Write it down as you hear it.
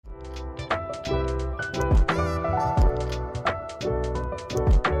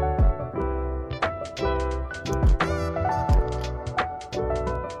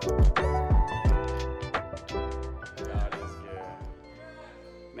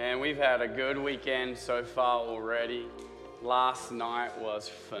Man, we've had a good weekend so far already. Last night was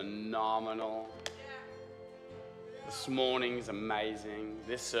phenomenal. This morning's amazing.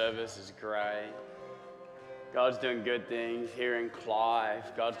 This service is great. God's doing good things here in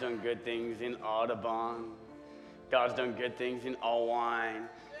Clive. God's doing good things in Audubon. God's doing good things in Olwine.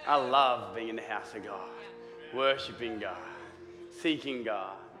 I love being in the house of God, worshiping God, seeking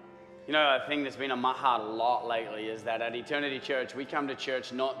God. You know, a thing that's been on my heart a lot lately is that at Eternity Church, we come to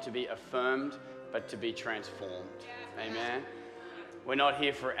church not to be affirmed, but to be transformed. Amen? We're not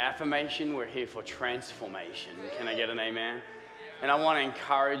here for affirmation, we're here for transformation. Can I get an amen? And I want to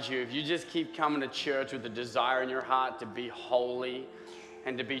encourage you, if you just keep coming to church with a desire in your heart to be holy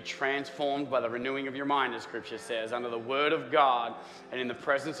and to be transformed by the renewing of your mind, as Scripture says, under the Word of God and in the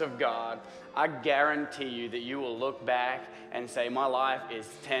presence of God, I guarantee you that you will look back and say, my life is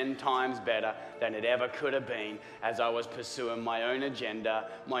 10 times better than it ever could have been as I was pursuing my own agenda,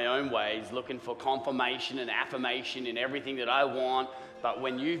 my own ways, looking for confirmation and affirmation in everything that I want. But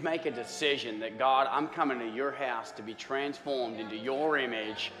when you make a decision that, God, I'm coming to your house to be transformed into your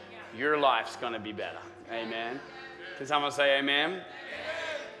image, your life's going to be better. Amen. Can someone say amen?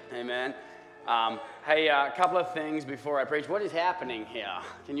 Amen. Hey, a couple of things before I preach. What is happening here?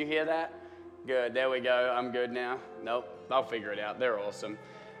 Can you hear that? Good. There we go. I'm good now. Nope. I'll figure it out. They're awesome.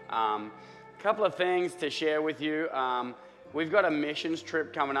 Couple of things to share with you. We've got a missions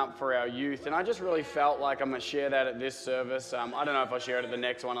trip coming up for our youth, and I just really felt like I'm going to share that at this service. I don't know if I'll share it at the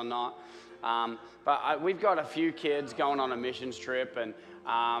next one or not. But we've got a few kids going on a missions trip,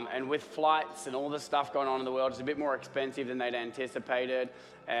 and with flights and all the stuff going on in the world, it's a bit more expensive than they'd anticipated.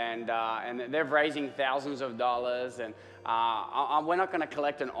 And they're raising thousands of dollars. And we're not going to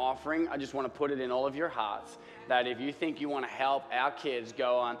collect an offering. I just want to put it in all of your hearts that if you think you want to help our kids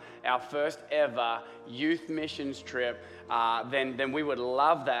go on our first ever youth missions trip, then we would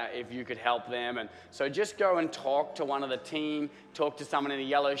love that if you could help them. And so just go and talk to one of the team, talk to someone in a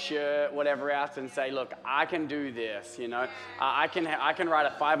yellow shirt, whatever else, and say, look, I can do this, you know. I can write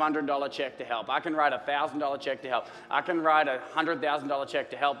a $500 check to help. I can write a $1,000 check to help. I can write a $100,000 check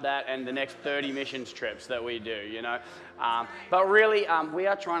to help that and the next 30 missions trips that we do, you know. But really, we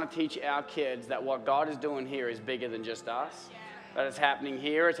are trying to teach our kids that what God is doing here is bigger than just us. That it's happening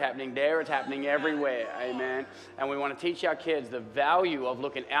here, it's happening there, it's happening everywhere, amen. And we want to teach our kids the value of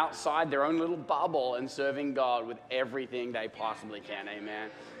looking outside their own little bubble and serving God with everything they possibly can, amen.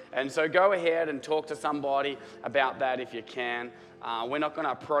 And so go ahead and talk to somebody about that if you can. We're not going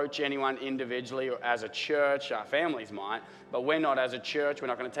to approach anyone individually or as a church. Our families might, but we're not as a church. We're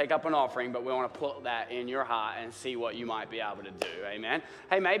not going to take up an offering, but we want to put that in your heart and see what you might be able to do. Amen.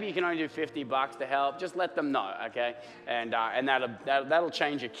 Hey, maybe you can only do $50 to help. Just let them know, okay? And that'll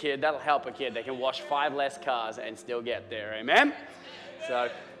change a kid. That'll help a kid. They can wash 5 less cars and still get there. Amen. So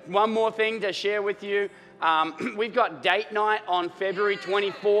one more thing to share with you. We've got date night on February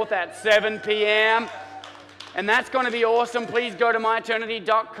 24th at 7 p.m. And that's going to be awesome. Please go to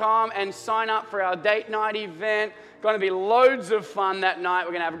myeternity.com and sign up for our date night event. Going to be loads of fun that night.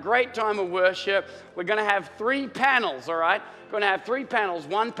 We're going to have a great time of worship. We're going to have 3 panels, all right? We're going to have 3 panels.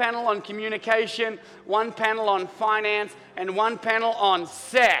 1 panel on communication, 1 panel on finance, and 1 panel on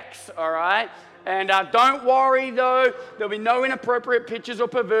sex, all right? And don't worry, though, there'll be no inappropriate pictures or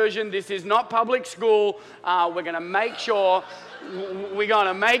perversion. This is not public school. We're going to make sure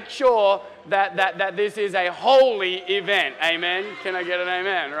that this is a holy event. Amen? Can I get an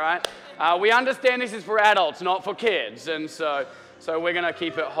amen, right? We understand this is for adults, not for kids. And so we're going to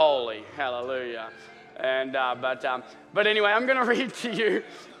keep it holy. Hallelujah. And but anyway, I'm going to read to you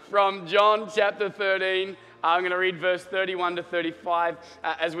from John chapter 13. I'm going to read verse 31 to 35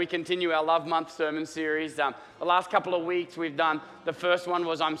 as we continue our Love Month sermon series. The last couple of weeks we've done, the first one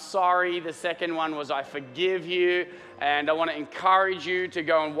was I'm sorry, the second one was I forgive you, and I want to encourage you to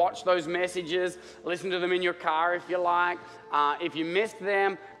go and watch those messages, listen to them in your car if you like. If you missed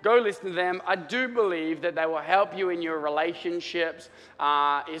them, go listen to them. I do believe that they will help you in your relationships,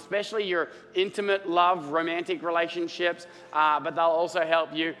 especially your intimate love, romantic relationships, but they'll also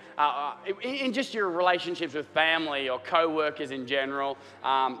help you in just your relationships with family or co-workers in general,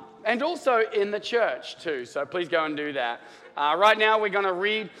 and also in the church too. So please go and do that. Right now we're going to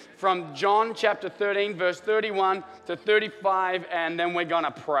read from John chapter 13, verse 31 to 35, and then we're going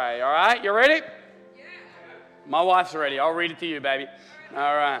to pray. All right, you ready? My wife's ready. I'll read it to you, baby.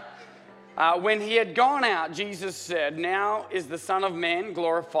 All right. When he had gone out, Jesus said, "Now is the Son of Man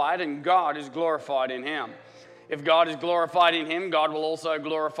glorified, and God is glorified in him. If God is glorified in him, God will also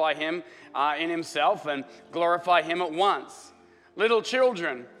glorify him in himself and glorify him at once. Little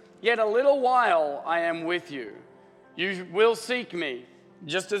children, yet a little while I am with you. You will seek me.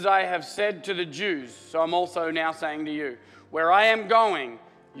 Just as I have said to the Jews, so I'm also now saying to you, where I am going,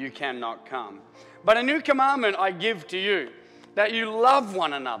 you cannot come. But a new commandment I give to you, that you love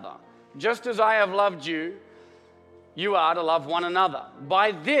one another. Just as I have loved you, you are to love one another.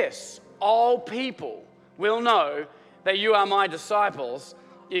 By this, all people will know that you are my disciples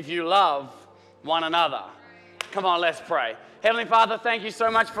if you love one another. Come on, let's pray. Heavenly Father, thank you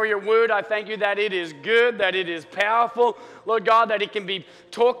so much for your word. I thank you that it is good, that it is powerful. Lord God, that it can be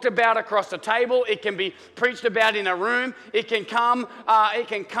talked about across the table. It can be preached about in a room. It can come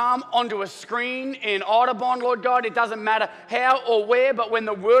onto a screen in Audubon, Lord God. It doesn't matter how or where, but when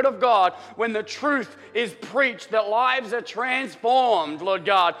the word of God, when the truth is preached, that lives are transformed, Lord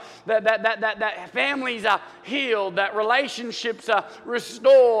God, that families are healed, that relationships are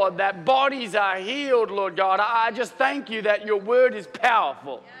restored, that bodies are healed, Lord God. I just thank you that your word is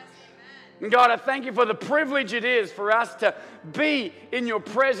powerful. And God, I thank you for the privilege it is for us to be in your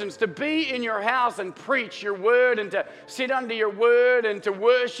presence, to be in your house and preach your word and to sit under your word and to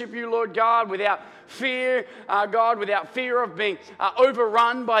worship you, Lord God, without fear, God, without fear of being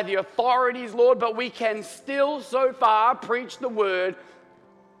overrun by the authorities, Lord. But we can still so far preach the word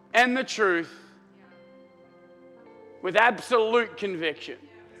and the truth with absolute conviction.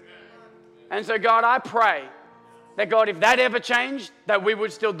 And so, God, I pray that, God, if that ever changed, that we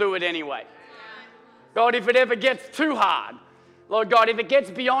would still do it anyway. God, if it ever gets too hard, Lord God, if it gets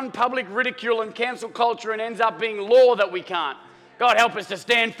beyond public ridicule and cancel culture and ends up being law that we can't, God, help us to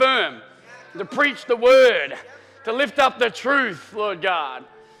stand firm, to preach the word, to lift up the truth, Lord God.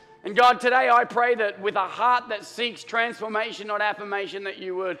 And God, today I pray that with a heart that seeks transformation, not affirmation, that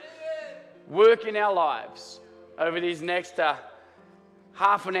you would work in our lives over these next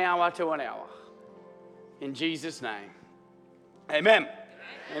half an hour to an hour. In Jesus' name, amen.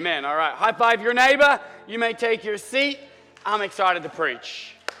 Amen. All right, high five your neighbor. You may take your seat. I'm excited to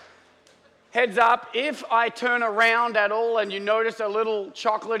preach. Heads up, if I turn around at all and you notice a little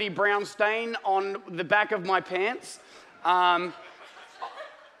chocolatey brown stain on the back of my pants, I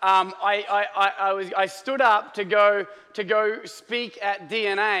stood up to go speak at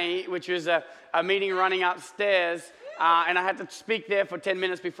DNA, which was a meeting running upstairs. And I had to speak there for 10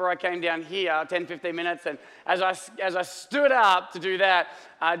 minutes before I came down here, 10, 15 minutes. And as I stood up to do that,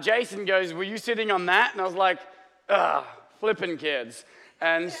 Jason goes, "Were you sitting on that?" And I was like, flipping kids.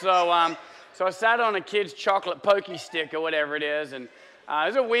 And so I sat on a kid's chocolate pokey stick or whatever it is. And it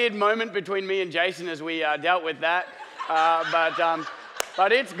was a weird moment between me and Jason as we dealt with that.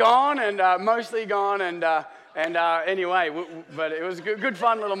 But it's gone and mostly gone. And anyway, but it was a good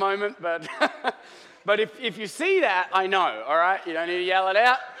fun little moment. But... But if you see that, I know, all right? You don't need to yell it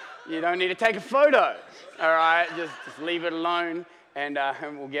out. You don't need to take a photo, all right? Just leave it alone, and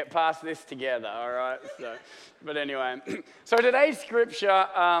we'll get past this together, all right? But anyway, so today's scripture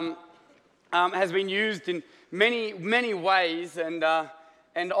has been used in many ways, and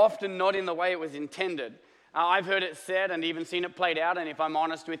often not in the way it was intended. I've heard it said and even seen it played out, and if I'm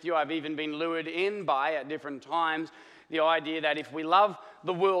honest with you, I've even been lured in by, at different times, the idea that if we love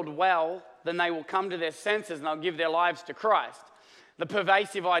the world well, then they will come to their senses and they'll give their lives to Christ. The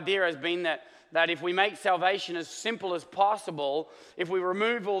pervasive idea has been that if we make salvation as simple as possible, if we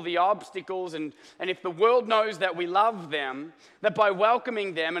remove all the obstacles and if the world knows that we love them, that by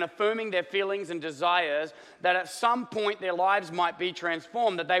welcoming them and affirming their feelings and desires, that at some point their lives might be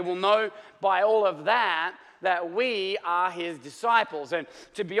transformed, that they will know by all of that we are his disciples. And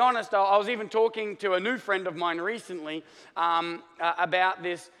to be honest, I was even talking to a new friend of mine recently about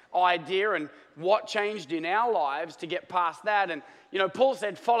this idea and what changed in our lives to get past that. And Paul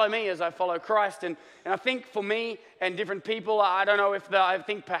said, "Follow me as I follow Christ." And I think for me and different people, I don't know if I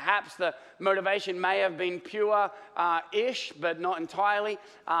think perhaps the motivation may have been pure-ish, but not entirely,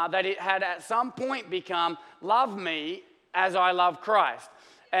 that it had at some point become, love me as I love Christ.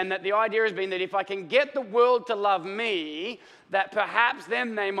 And that the idea has been that if I can get the world to love me, that perhaps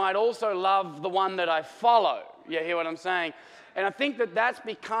then they might also love the one that I follow. You hear what I'm saying? And I think that that's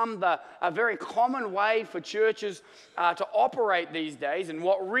become a very common way for churches to operate these days. And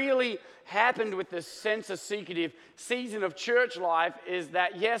what really happened with this census-seecative season of church life is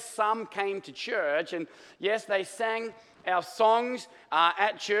that, yes, some came to church, and yes, they sang our songs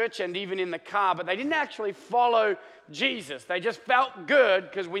at church and even in the car, but they didn't actually follow Jesus. They just felt good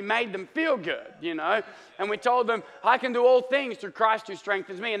because we made them feel good, and we told them, "I can do all things through Christ who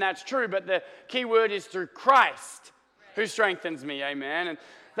strengthens me," and that's true, but the key word is through Christ who strengthens me, amen. And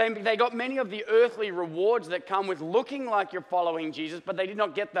they got many of the earthly rewards that come with looking like you're following Jesus, but they did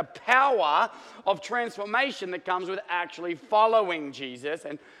not get the power of transformation that comes with actually following Jesus.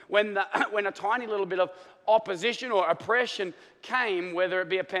 And when a tiny little bit of opposition or oppression came, whether it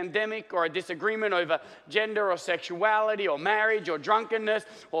be a pandemic or a disagreement over gender or sexuality or marriage or drunkenness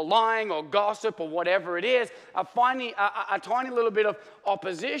or lying or gossip or whatever it is, a tiny little bit of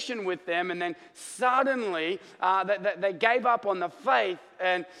opposition with them, and then suddenly they gave up on the faith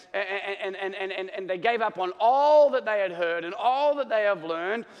and they gave up on all that they had heard and all that they have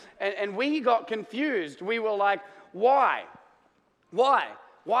learned, and we got confused. We were like, why? Why?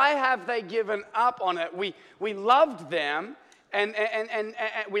 Why have they given up on it? We loved them, and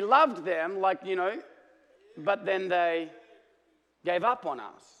we loved them, like, but then they gave up on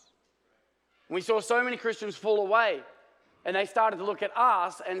us. We saw so many Christians fall away, and they started to look at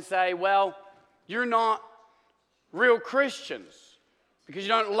us and say, well, you're not real Christians because you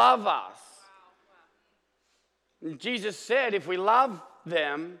don't love us. And Jesus said, if we love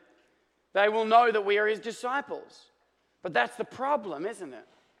them, they will know that we are his disciples. But that's the problem, isn't it?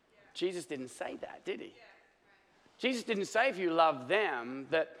 Jesus didn't say that, did he? Jesus didn't say if you love them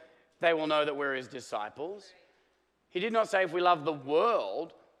that they will know that we're his disciples. He did not say if we love the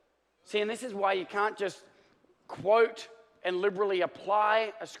world. See, and this is why you can't just quote and liberally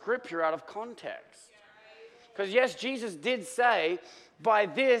apply a scripture out of context. Because yes, Jesus did say, by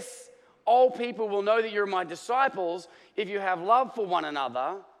this all people will know that you're my disciples if you have love for one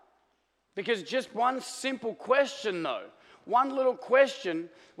another. Because just one simple question, though, one little question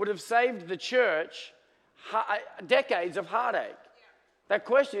would have saved the church decades of heartache. That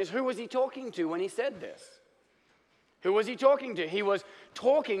question is, who was he talking to when he said this? Who was he talking to? He was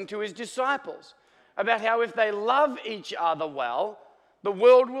talking to his disciples about how if they love each other well, the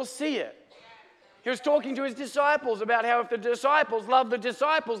world will see it. He was talking to his disciples about how if the disciples love the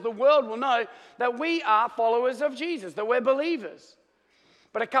disciples, the world will know that we are followers of Jesus, that we're believers.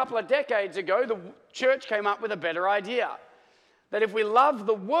 But a couple of decades ago, the church came up with a better idea. That if we love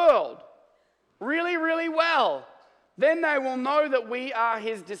the world really, really well, then they will know that we are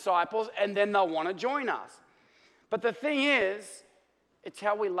his disciples, and then they'll want to join us. But the thing is, it's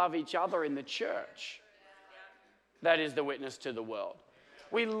how we love each other in the church that is the witness to the world.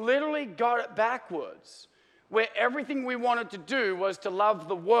 We literally got it backwards, where everything we wanted to do was to love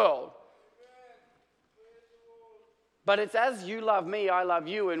the world. But it's as you love me, I love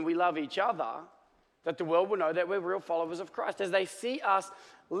you, and we love each other, that the world will know that we're real followers of Christ. As they see us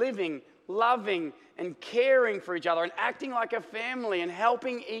living, loving, and caring for each other, and acting like a family, and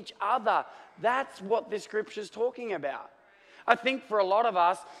helping each other. That's what this scripture is talking about. I think for a lot of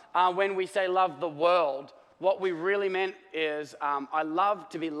us, when we say love the world, what we really meant is, I love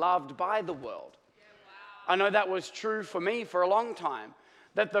to be loved by the world. I know that was true for me for a long time.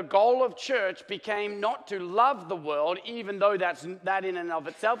 That the goal of church became not to love the world, even though that in and of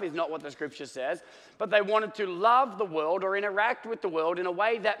itself is not what the scripture says, but they wanted to love the world or interact with the world in a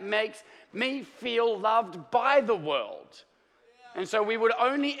way that makes me feel loved by the world. And so we would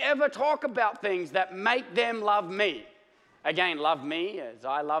only ever talk about things that make them love me. Again, love me as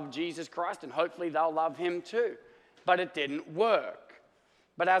I love Jesus Christ, and hopefully they'll love him too. But it didn't work.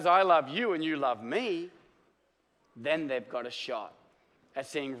 But as I love you and you love me, then they've got a shot at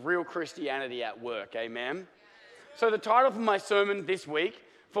seeing real Christianity at work. Amen? So the title for my sermon this week,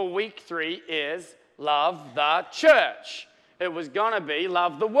 for week 3, is Love the Church. It was going to be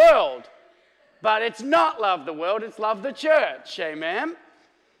Love the World. But it's not love the world, it's love the church. Amen?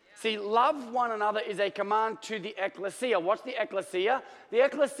 See, love one another is a command to the ecclesia. What's the ecclesia? The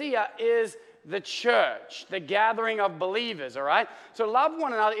ecclesia is the church, the gathering of believers, all right? So love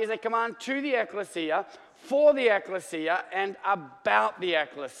one another is a command to the ecclesia, for the ecclesia, and about the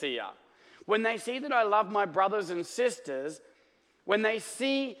ecclesia. When they see that I love my brothers and sisters, when they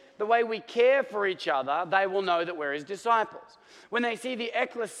see the way we care for each other, they will know that we're his disciples. When they see the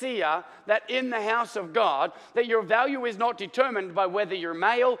ecclesia, that in the house of God, that your value is not determined by whether you're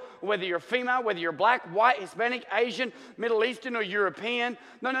male, whether you're female, whether you're black, white, Hispanic, Asian, Middle Eastern, or European.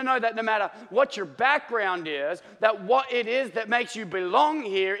 No, that no matter what your background is, that what it is that makes you belong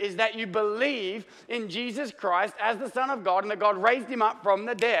here is that you believe in Jesus Christ as the Son of God, and that God raised him up from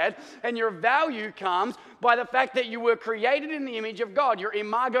the dead, and your value comes by the fact that you were created in the image of God. Your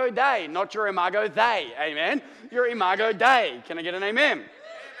imago Dei, not your imago they. Amen? Your imago Dei. Can I get an amen? Amen?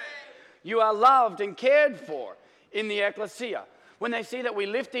 You are loved and cared for in the ecclesia. when they see that we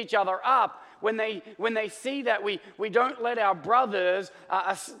lift each other up, when they see that we don't let our brothers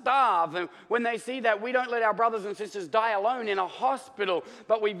starve, and when they see that we don't let our brothers and sisters die alone in a hospital,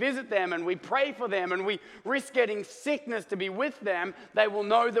 but we visit them and we pray for them and we risk getting sickness to be with them, they will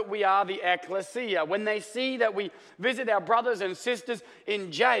know that we are the ecclesia. When they see that we visit our brothers and sisters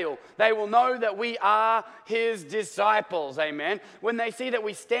in jail, they will know that we are his disciples. Amen. When they see that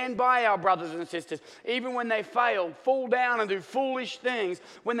we stand by our brothers and sisters, even when they fail, fall down and do foolish things,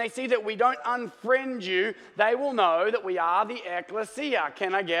 when they see that we don't unfriend you, they will know that we are the ecclesia.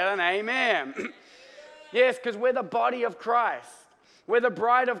 Can I get an amen? Yes, because we're the body of Christ. We're the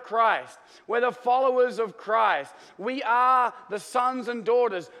bride of Christ. We're the followers of Christ. We are the sons and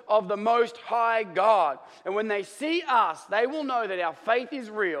daughters of the Most High God. And when they see us, they will know that our faith is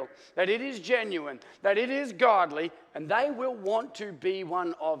real, that it is genuine, that it is godly, and they will want to be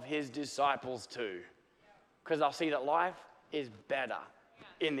one of his disciples too. Because they'll see that life is better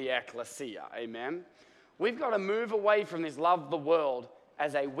in the ecclesia. Amen. We've got to move away from this love the world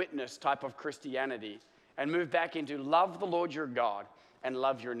as a witness type of Christianity and move back into love the Lord your God and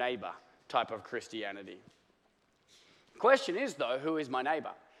love your neighbor type of Christianity. The question is, though, who is my neighbor?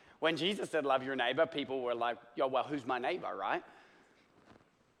 When Jesus said love your neighbor, people were like, yo, well, who's my neighbor, right?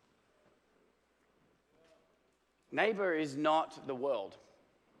 Neighbor is not the world.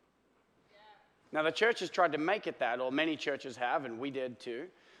 Now, the church has tried to make it that, or many churches have, and we did too.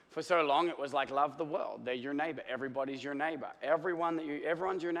 For so long, it was like, love the world. They're your neighbor. Everybody's your neighbor.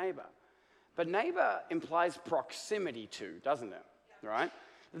 Everyone's your neighbor. But neighbor implies proximity to, doesn't it? Right?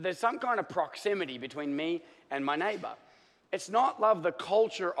 There's some kind of proximity between me and my neighbor. It's not love the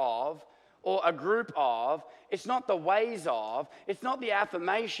culture of, or a group of. It's not the ways of. It's not the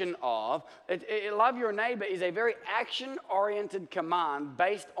affirmation of. Love your neighbor is a very action-oriented command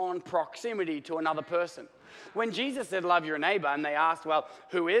based on proximity to another person. When Jesus said love your neighbor and they asked, well,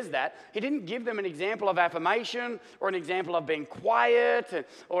 who is that? He didn't give them an example of affirmation or an example of being quiet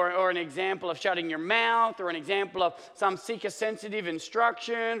or an example of shutting your mouth or an example of some seeker-sensitive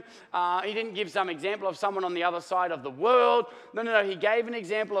instruction. He didn't give some example of someone on the other side of the world. No. He gave an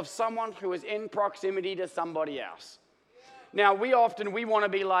example of someone who was in proximity to somebody else. Now, we want to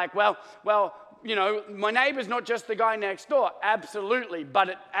be like, well, you know, my neighbor's not just the guy next door. Absolutely, but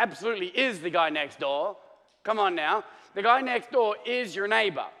it absolutely is the guy next door. Come on now. The guy next door is your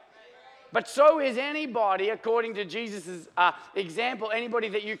neighbor. But so is anybody, according to Jesus' example, anybody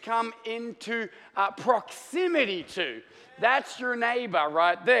that you come into proximity to. That's your neighbor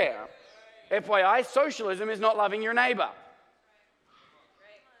right there. FYI, socialism is not loving your neighbor.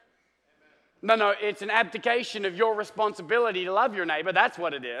 No, it's an abdication of your responsibility to love your neighbor. That's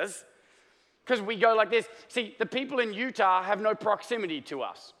what it is. Because we go like this. See, the people in Utah have no proximity to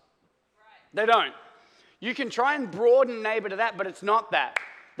us. They don't. You can try and broaden neighbor to that, but it's not that.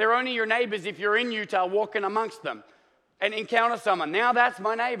 They're only your neighbors if you're in Utah walking amongst them and encounter someone. Now that's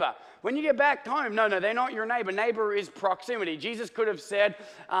my neighbor. When you get back home, no, they're not your neighbor. Neighbor is proximity. Jesus could have said,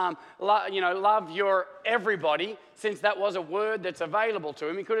 love your everybody, since that was a word that's available to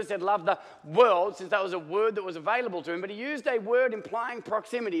him. He could have said, love the world, since that was a word that was available to him. But he used a word implying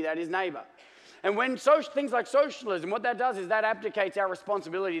proximity, that is neighbor. And when things like socialism, what that does is that abdicates our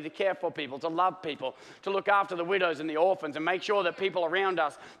responsibility to care for people, to love people, to look after the widows and the orphans, and make sure that people around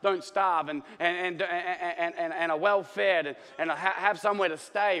us don't starve and are well fed and have somewhere to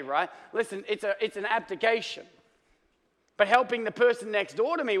stay. Right? Listen, it's an abdication. But helping the person next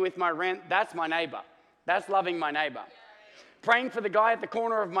door to me with my rent, that's my neighbor. That's loving my neighbor. Praying for the guy at the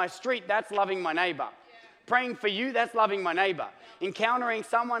corner of my street, that's loving my neighbor. Praying for you, that's loving my neighbor. Encountering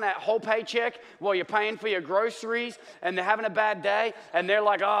someone at whole paycheck while you're paying for your groceries and they're having a bad day and they're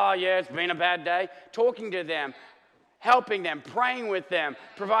like, oh yeah, it's been a bad day. Talking to them, helping them, praying with them,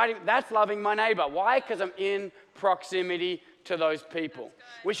 providing, that's loving my neighbor. Why? Because I'm in proximity to those people.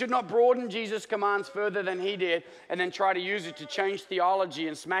 We should not broaden Jesus' commands further than he did and then try to use it to change theology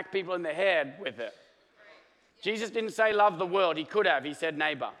and smack people in the head with it. Jesus didn't say love the world. He could have. He said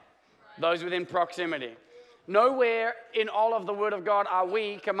neighbor. Those within proximity. Nowhere in all of the Word of God are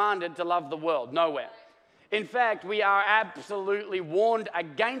we commanded to love the world. Nowhere. In fact, we are absolutely warned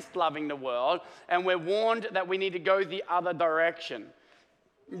against loving the world, and we're warned that we need to go the other direction.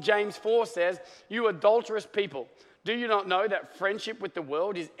 James 4 says, you adulterous people, do you not know that friendship with the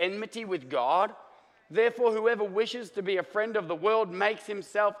world is enmity with God? Therefore, whoever wishes to be a friend of the world makes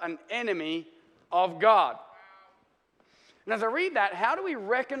himself an enemy of God. And as I read that, how do we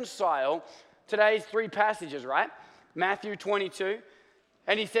reconcile today's three passages, right? Matthew 22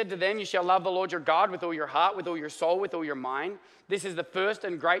 And he said to them, you shall love the Lord your God with all your heart, with all your soul, with all your mind. This is the first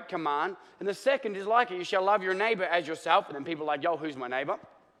and great command. And the second is like it. You shall love your neighbor as yourself. And then people are like, yo, who's my neighbor?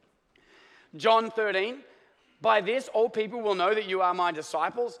 John 13. By this, all people will know that you are my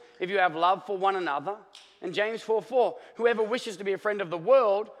disciples, if you have love for one another. And James 4:4. Whoever wishes to be a friend of the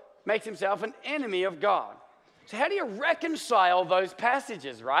world makes himself an enemy of God. So how do you reconcile those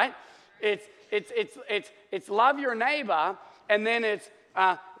passages, right? It's love your neighbor, and then it's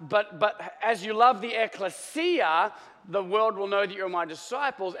but as you love the ecclesia, the world will know that you're my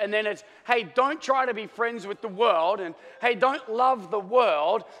disciples. And then it's, hey, don't try to be friends with the world, and hey, don't love the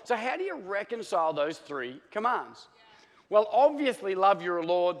world. So how do you reconcile those three commands? Well, obviously, love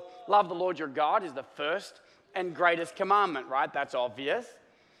the Lord your God is the first and greatest commandment, right? That's obvious.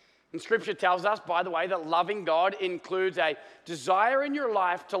 And Scripture tells us, by the way, that loving God includes a desire in your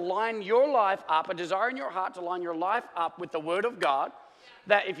life to line your life up, a desire in your heart to line your life up with the Word of God,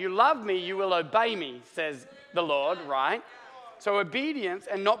 that if you love me, you will obey me, says the Lord, right? So obedience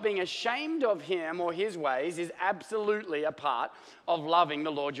and not being ashamed of him or his ways is absolutely a part of loving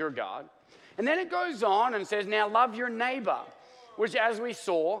the Lord your God. And then it goes on and says, now love your neighbor, which, as we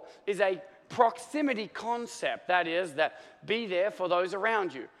saw, is a proximity concept. That is, that be there for those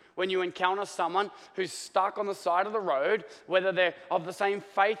around you. When you encounter someone who's stuck on the side of the road, whether they're of the same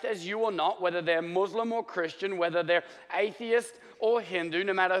faith as you or not, whether they're Muslim or Christian, whether they're atheist or Hindu,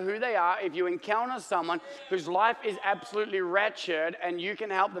 no matter who they are, if you encounter someone whose life is absolutely wretched and you can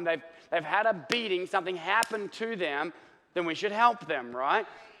help them, they've had a beating, something happened to them, then we should help them, right?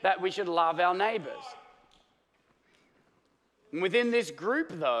 That we should love our neighbors. And within this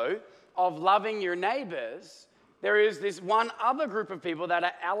group, though, of loving your neighbors, there is this one other group of people that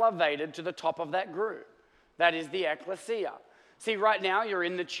are elevated to the top of that group. That is the ecclesia. See, right now you're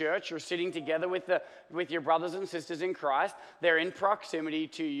in the church, you're sitting together with your brothers and sisters in Christ. They're in proximity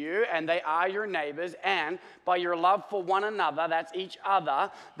to you, and they are your neighbors. And by your love for one another, that's each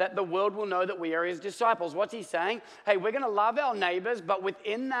other, that the world will know that we are his disciples. What's he saying? Hey, we're going to love our neighbors, but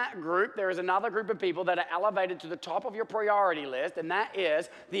within that group, there is another group of people that are elevated to the top of your priority list, and that is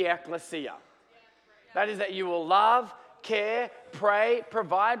the ecclesia. That is that you will love, care, pray,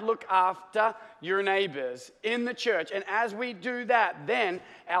 provide, look after your neighbors in the church. And as we do that, then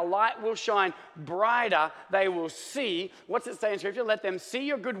our light will shine brighter. They will see. What's it say in Scripture? Let them see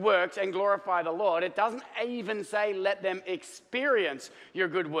your good works and glorify the Lord. It doesn't even say let them experience your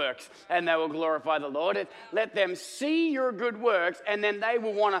good works and they will glorify the Lord. Let them see your good works, and then they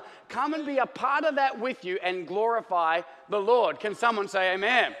will want to come and be a part of that with you and glorify the Lord. Can someone say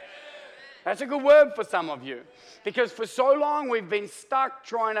amen? That's a good word for some of you, because for so long we've been stuck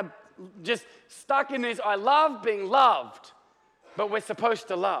in this, I love being loved, but we're supposed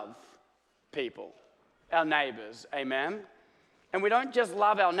to love people, our neighbors, amen? And we don't just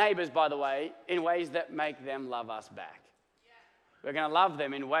love our neighbors, by the way, in ways that make them love us back. We're going to love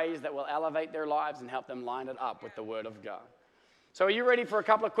them in ways that will elevate their lives and help them line it up with the Word of God. So are you ready for a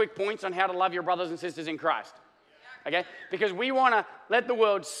couple of quick points on how to love your brothers and sisters in Christ? Okay? Because we want to let the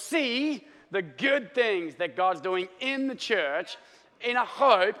world see the good things that God's doing in the church in a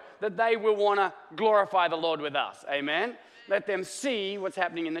hope that they will want to glorify the Lord with us. Amen? Let them see what's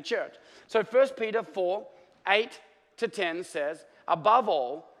happening in the church. So 1 Peter 4:8-10 says, above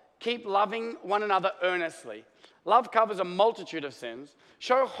all, keep loving one another earnestly. Love covers a multitude of sins.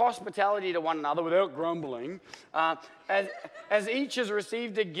 Show hospitality to one another without grumbling. As each has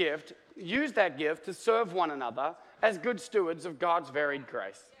received a gift, use that gift to serve one another as good stewards of God's varied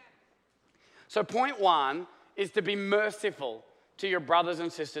grace. So point one is to be merciful to your brothers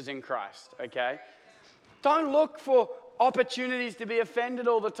and sisters in Christ, okay? Don't look for opportunities to be offended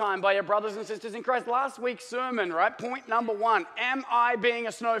all the time by your brothers and sisters in Christ. Last week's sermon, right? Point number one, am I being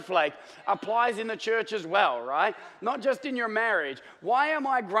a snowflake? Applies in the church as well, right? Not just in your marriage. Why am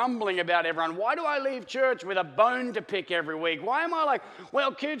I grumbling about everyone? Why do I leave church with a bone to pick every week? Why am I like,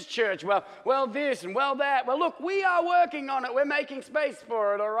 well, kids' church, well, this and well, that. Well, look, we are working on it. We're making space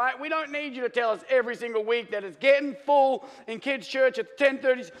for it, all right? We don't need you to tell us every single week that it's getting full in kids' church at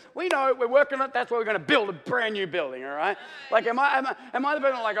 10:30. We know it. We're working on it. That's why we're going to build a brand new building, all right? Like, am I the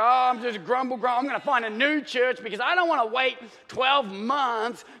person like, oh, I'm just grumble. I'm going to find a new church because I don't want to wait 12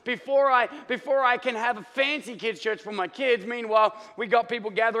 months before I can have a fancy kids church for my kids. Meanwhile, we got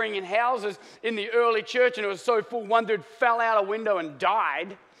people gathering in houses in the early church, and it was so full, one dude fell out a window and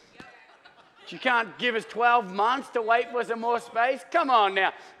died. You can't give us 12 months to wait for some more space? Come on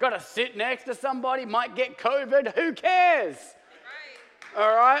now. Got to sit next to somebody, might get COVID. Who cares?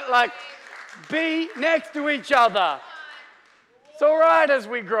 All right? Like, be next to each other. It's all right as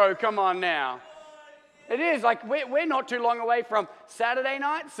we grow. Come on now. It is. Like, we're not too long away from Saturday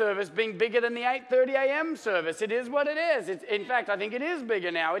night service being bigger than the 8:30 a.m. service. It is what it is. In fact, I think it is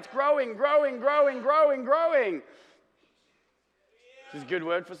bigger now. It's growing. This is a good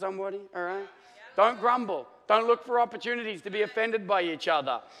word for somebody, all right? Don't grumble. Don't look for opportunities to be offended by each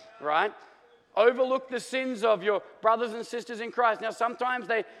other, right? Overlook the sins of your brothers and sisters in Christ. Now, sometimes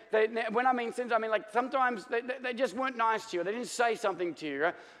they when I mean sins, I mean like sometimes they just weren't nice to you. They didn't say something to you,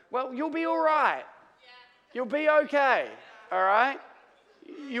 right? Well, you'll be all right. You'll be okay, all right?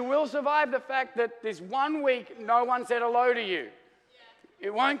 You will survive the fact that this 1 week no one said hello to you.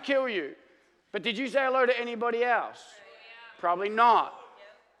 It won't kill you. But did you say hello to anybody else? Probably not.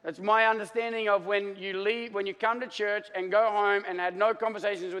 That's my understanding of when you come to church and go home and had no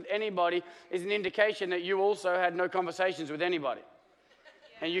conversations with anybody is an indication that you also had no conversations with anybody.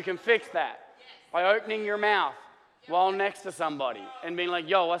 And you can fix that by opening your mouth while next to somebody and being like,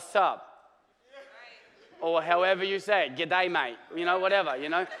 yo, what's up? Or however you say it, g'day, mate, whatever,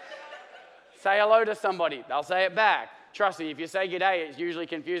 Say hello to somebody, they'll say it back. Trust me, if you say g'day, it usually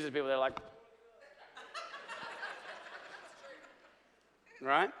confuses people. They're like,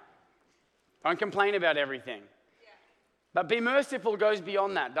 right? Don't complain about everything. But be merciful goes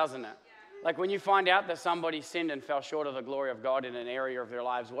beyond that, doesn't it? Like when you find out that somebody sinned and fell short of the glory of God in an area of their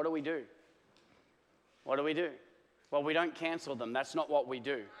lives, what do we do? What do we do? Well, we don't cancel them. That's not what we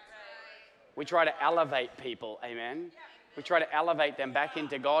do. We try to elevate people, amen? We try to elevate them back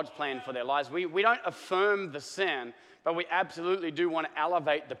into God's plan for their lives. We don't affirm the sin, but we absolutely do want to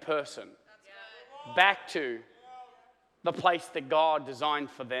elevate the person back to the place that God designed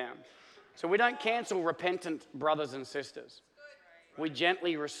for them. So we don't cancel repentant brothers and sisters. We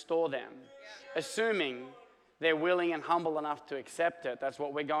gently restore them, assuming they're willing and humble enough to accept it. That's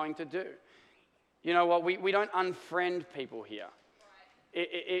what we're going to do. You know what? We don't unfriend people here.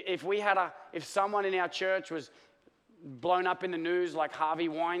 If someone in our church was blown up in the news like Harvey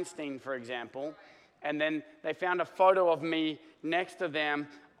Weinstein, for example, and then they found a photo of me next to them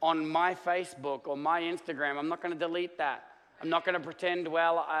on my Facebook or my Instagram, I'm not going to delete that. I'm not going to pretend,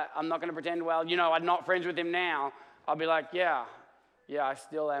 I'm not friends with him now. I'll be like, yeah, I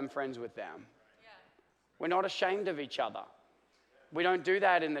still am friends with them. Yeah. We're not ashamed of each other. We don't do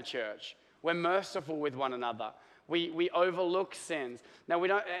that in the church. We're merciful with one another. We overlook sins. Now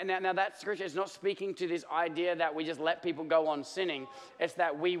now that scripture is not speaking to this idea that we just let people go on sinning. It's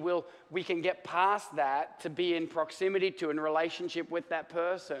that we can get past that to be in proximity to, in relationship with that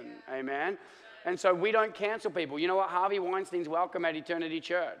person. Amen. And so we don't cancel people. You know what? Harvey Weinstein's welcome at Eternity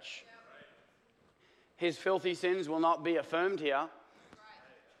Church. His filthy sins will not be affirmed here,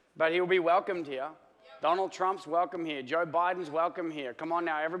 but he'll be welcomed here. Donald Trump's welcome here. Joe Biden's welcome here. Come on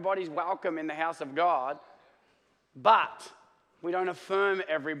now, everybody's welcome in the house of God. But we don't affirm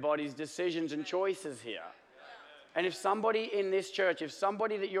everybody's decisions and choices here. And if somebody in this church, if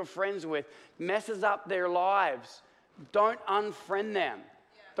somebody that you're friends with messes up their lives, don't unfriend them.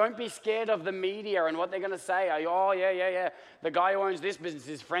 Don't be scared of the media and what they're going to say. Oh, yeah. The guy who owns this business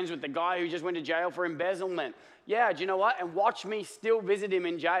is friends with the guy who just went to jail for embezzlement. Yeah, do you know what? And watch me still visit him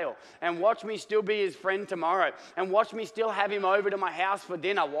in jail. And watch me still be his friend tomorrow. And watch me still have him over to my house for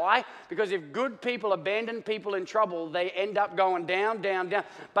dinner. Why? Because if good people abandon people in trouble, they end up going down.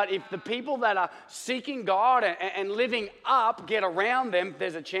 But if the people that are seeking God and living up get around them,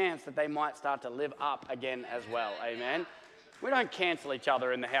 there's a chance that they might start to live up again as well. Amen? We don't cancel each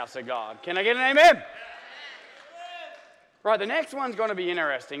other in the house of God. Can I get an amen? Right, the next one's going to be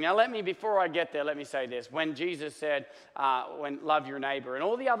interesting. Now, before I get there, let me say this. When Jesus said, love your neighbor, and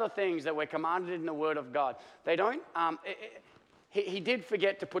all the other things that we're commanded in the Word of God, they don't, he did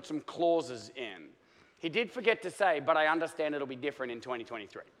forget to put some clauses in. He did forget to say, but I understand it'll be different in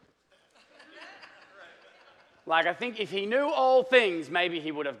 2023. Like, I think if he knew all things, maybe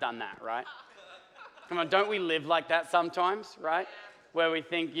he would have done that, right? Come on, don't we live like that sometimes, right? Where we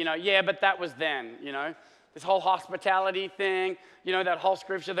think, but that was then, This whole hospitality thing, that whole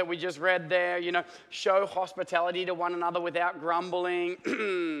scripture that we just read there, show hospitality to one another without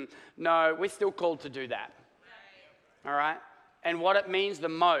grumbling. No, we're still called to do that. All right? And what it means the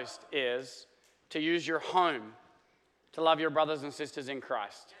most is to use your home to love your brothers and sisters in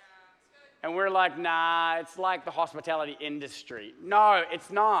Christ. And we're like, nah, it's like the hospitality industry. No,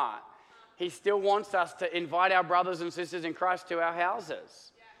 it's not. He still wants us to invite our brothers and sisters in Christ to our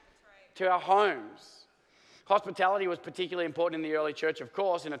houses, to our homes. Hospitality was particularly important in the early church, of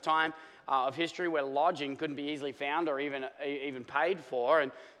course, in a time of history where lodging couldn't be easily found or even paid for.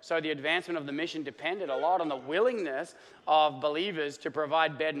 And so the advancement of the mission depended a lot on the willingness of believers to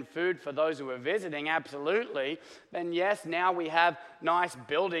provide bed and food for those who were visiting, absolutely. Then yes, now we have nice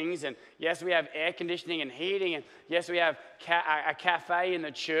buildings, and yes, we have air conditioning and heating, and yes, we have a cafe in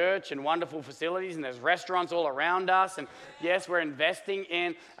the church and wonderful facilities, and there's restaurants all around us, and yes, we're investing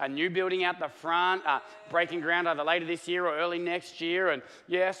in a new building out the front, breaking ground either later this year or early next year, and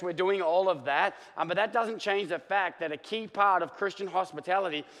yes, we're doing all of that, but that doesn't change the fact that a key part of Christian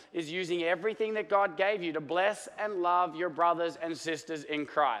hospitality is using everything that God gave you to bless and love your brothers and sisters in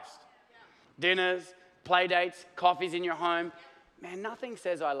Christ. Dinners, play dates, coffees in your home. Man, nothing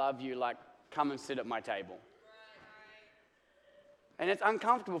says I love you like come and sit at my table. And it's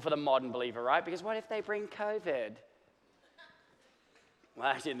uncomfortable for the modern believer, right? Because what if they bring COVID? Well,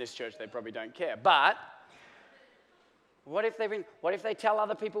 actually in this church they probably don't care. But what if they tell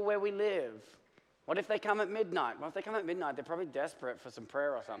other people where we live? What if they come at midnight? Well, if they come at midnight, they're probably desperate for some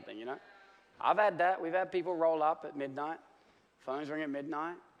prayer or something, you know? I've had that. We've had people roll up at midnight. Phones ring at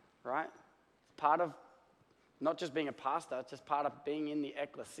midnight, right? It's part of not just being a pastor, it's just part of being in the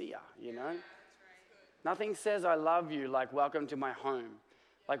ecclesia, you know? Nothing says I love you like welcome to my home,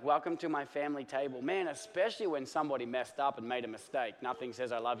 like welcome to my family table. Man, especially when somebody messed up and made a mistake. Nothing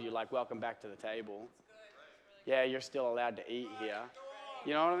says I love you like welcome back to the table. Yeah, you're still allowed to eat here.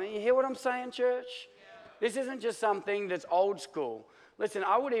 You know what I mean? You hear what I'm saying, church? This isn't just something that's old school. Listen,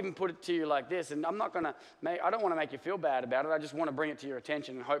 I would even put it to you like this, and I don't want to make you feel bad about it. I just want to bring it to your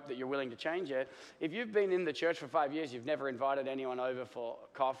attention and hope that you're willing to change it. If you've been in the church for 5 years, you've never invited anyone over for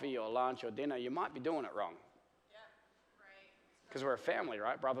coffee or lunch or dinner, you might be doing it wrong. Because we're a family,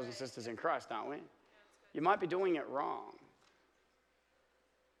 right? Brothers and sisters in Christ, aren't we? You might be doing it wrong.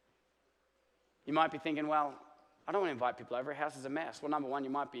 You might be thinking, well, I don't want to invite people over. Our house is a mess. Well, number one, you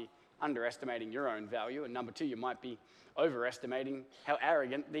might be underestimating your own value. And number two, you might be overestimating how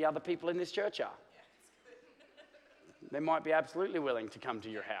arrogant the other people in this church are. They might be absolutely willing to come to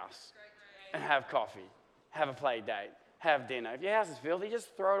your house and have coffee, have a play date, have dinner. If your house is filthy,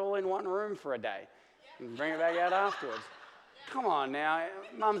 just throw it all in one room for a day and bring it back out afterwards. Come on now,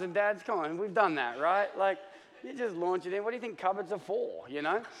 mums and dads, come on. We've done that, right? Like, you just launch it in. What do you think cupboards are for, you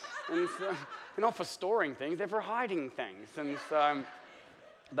know? And so, they're not for storing things, they're for hiding things. And so,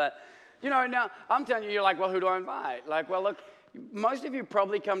 but, you know, now, I'm telling you, you're like, well, who do I invite? Like, well, look, most of you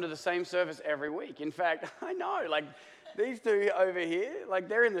probably come to the same service every week. In fact, I know, like, these two over here, like,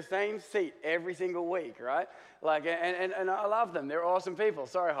 they're in the same seat every single week, right? Like, and I love them. They're awesome people.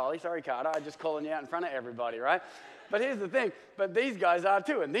 Sorry, Holly. Sorry, Carter. I'm just calling you out in front of everybody, right? But here's the thing, but these guys are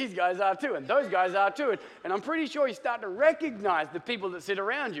too, and these guys are too, and those guys are too. And I'm pretty sure you start to recognize the people that sit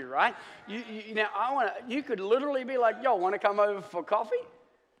around you, right? You could literally be like, yo, want to come over for coffee?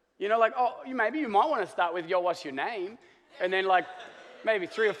 You know, like, maybe you might want to start with, yo, what's your name? And then like maybe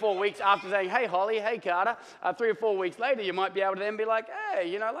 3 or 4 weeks after saying, hey, Holly, hey, Carter, 3 or 4 weeks later, you might be able to then be like, hey,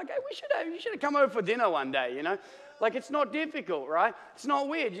 you know, like, hey, you should have come over for dinner one day, you know? Like, it's not difficult, right? It's not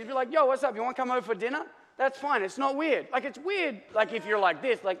weird. You'd be like, yo, what's up? You want to come over for dinner? That's fine. It's not weird. Like, it's weird, like, if you're like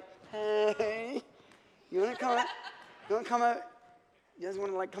this, like, hey, you want to come over? You guys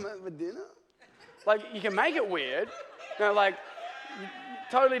want to, like, come over for dinner? Like, you can make it weird. You know, like, you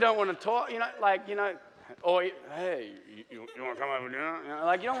totally don't want to talk, you know, like, you know, or, hey, you want to come over for dinner? You know,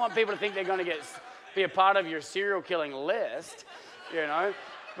 like, you don't want people to think they're going to be a part of your serial killing list, you know.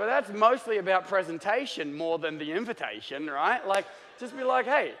 But that's mostly about presentation more than the invitation, right? Like, just be like,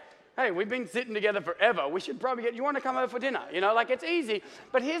 hey, we've been sitting together forever. We should probably you want to come over for dinner? You know, like, it's easy.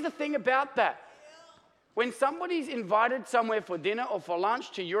 But here's the thing about that. When somebody's invited somewhere for dinner or for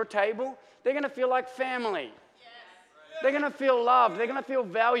lunch to your table, they're going to feel like family. They're going to feel loved. They're going to feel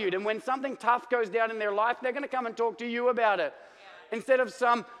valued. And when something tough goes down in their life, they're going to come and talk to you about it. Instead of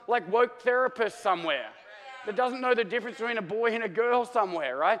some, like, woke therapist somewhere that doesn't know the difference between a boy and a girl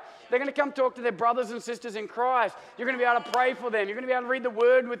somewhere, right? They're going to come talk to their brothers and sisters in Christ. You're going to be able to pray for them. You're going to be able to read the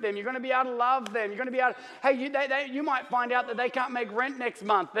word with them. You're going to be able to love them. You're going to be able to, hey, you might find out that they can't make rent next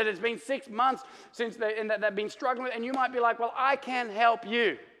month, that it's been 6 months since and that they've been struggling with, and you might be like, well, I can help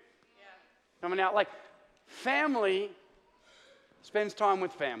you. I mean, now, like, family spends time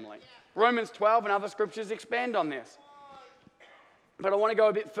with family. Romans 12 and other scriptures expand on this. But I want to go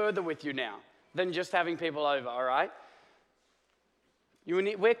a bit further with you now than just having people over, all right?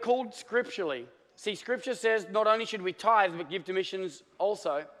 We're called scripturally. See, Scripture says not only should we tithe, but give to missions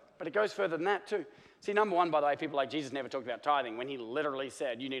also, but it goes further than that too. See, number one, by the way, people like Jesus never talked about tithing when he literally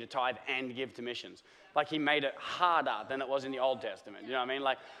said you need to tithe and give to missions. Like, he made it harder than it was in the Old Testament. You know what I mean?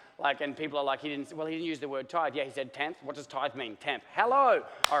 Like, and people are like, he didn't use the word tithe. Yeah, he said tenth. What does tithe mean? Tenth. Hello.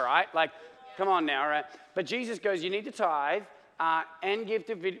 All right. Like, come on now, all right? But Jesus goes, you need to tithe and give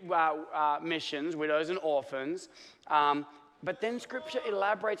to missions, widows and orphans, But then Scripture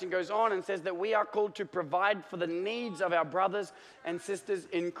elaborates and goes on and says that we are called to provide for the needs of our brothers and sisters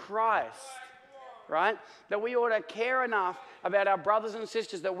in Christ. Right? That we ought to care enough about our brothers and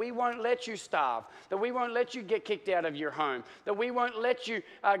sisters that we won't let you starve, that we won't let you get kicked out of your home, that we won't let you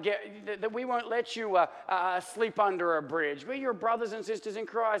sleep under a bridge. We're your brothers and sisters in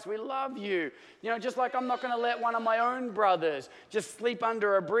Christ. We love you. You know, just like I'm not going to let one of my own brothers just sleep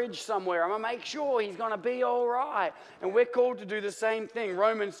under a bridge somewhere. I'm going to make sure he's going to be all right. And we're called to do the same thing.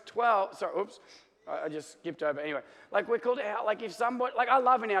 Romans 12. Sorry, oops. I just skipped over. Anyway, like we're called out, like if somebody, like I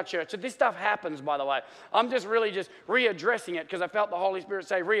love in our church, so this stuff happens, by the way. I'm just really just readdressing it because I felt the Holy Spirit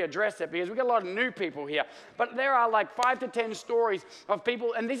say readdress it because we got a lot of new people here. But there are like 5 to 10 stories of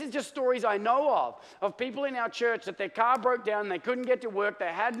people, and this is just stories I know of people in our church that their car broke down, they couldn't get to work,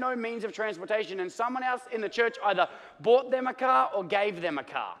 they had no means of transportation, and someone else in the church either bought them a car or gave them a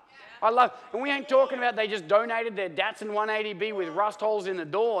car. And we ain't talking about they just donated their Datsun 180B with rust holes in the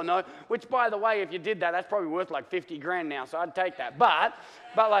door, no. Which, by the way, if you did that, that's probably worth like 50 grand now, so I'd take that. But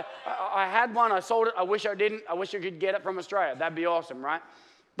like, I had one, I sold it, I wish I didn't. I wish I could get it from Australia. That'd be awesome, right?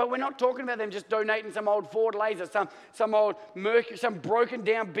 But we're not talking about them just donating some old Ford Laser, some old Mercury, some broken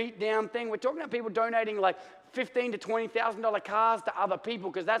down, beat down thing. We're talking about people donating like $15,000 to $20,000 cars to other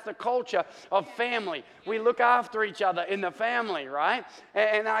people because that's the culture of family. We look after each other in the family, right?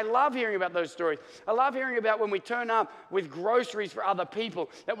 And I love hearing about those stories. I love hearing about when we turn up with groceries for other people,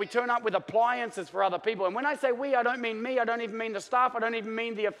 that we turn up with appliances for other people. And when I say we, I don't mean me. I don't even mean the staff. I don't even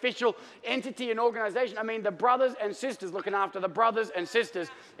mean the official entity and organization. I mean the brothers and sisters looking after the brothers and sisters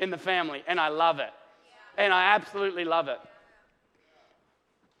in the family. And I love it. And I absolutely love it.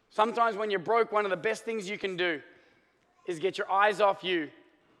 Sometimes when you're broke, one of the best things you can do is get your eyes off you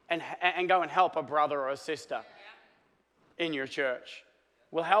and go and help a brother or a sister in your church.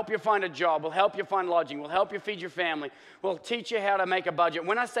 We'll help you find a job. We'll help you find lodging. We'll help you feed your family. We'll teach you how to make a budget.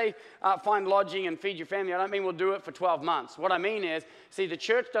 When I say find lodging and feed your family, I don't mean we'll do it for 12 months. What I mean is, see, the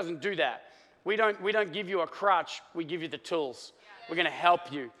church doesn't do that. We don't give you a crutch. We give you the tools. We're going to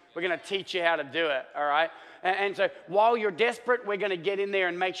help you. We're going to teach you how to do it, all right? And so while you're desperate, we're going to get in there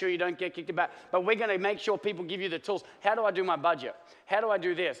and make sure you don't get kicked about. But we're going to make sure people give you the tools. How do I do my budget? How do I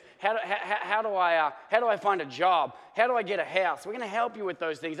do this? How do I find a job? How do I get a house? We're going to help you with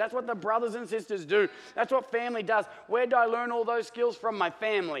those things. That's what the brothers and sisters do. That's what family does. Where do I learn all those skills? From my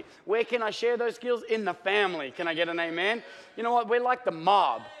family. Where can I share those skills? In the family. Can I get an amen? You know what? We're like the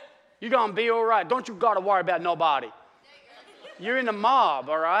mob. You're going to be all right. Don't you got to worry about nobody. You're in the mob,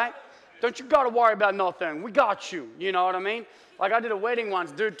 all right? Don't you got to worry about nothing. We got you. You know what I mean? Like I did a wedding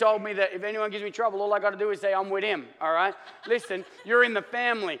once. Dude told me that if anyone gives me trouble, all I got to do is say I'm with him. All right? Listen, you're in the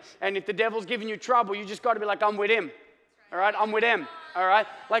family. And if the devil's giving you trouble, you just got to be like, I'm with him. All right? I'm with him. All right?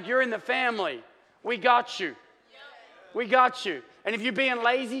 Like you're in the family. We got you. We got you. And if you're being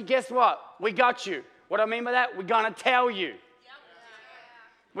lazy, guess what? We got you. What I mean by that? We're going to tell you.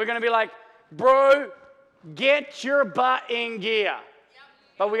 We're going to be like, bro, get your butt in gear.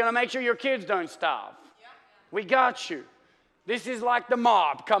 But we're going to make sure your kids don't starve. We got you. This is like the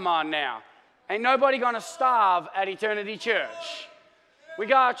mob. Come on now. Ain't nobody going to starve at Eternity Church. We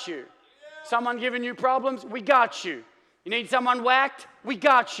got you. Someone giving you problems? We got you. You need someone whacked? We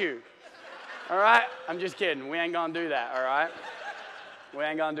got you. All right? I'm just kidding. We ain't going to do that, all right? We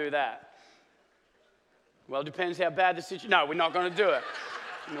ain't going to do that. Well, it depends how bad the situation. No, we're not going to do it.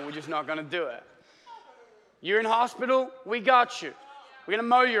 No, we're just not going to do it. You're in hospital? We got you. We're going to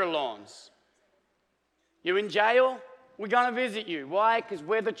mow your lawns. You're in jail? We're going to visit you. Why? Because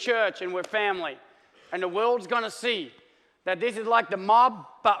we're the church and we're family. And the world's going to see that this is like the mob,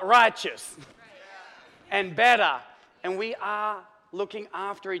 but righteous and better. And we are looking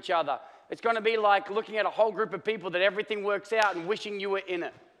after each other. It's going to be like looking at a whole group of people that everything works out and wishing you were in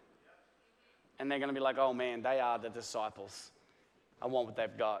it. And they're going to be like, oh man, they are the disciples. I want what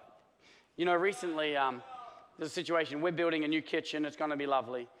they've got. You know, recently, there's a situation. We're building a new kitchen. It's going to be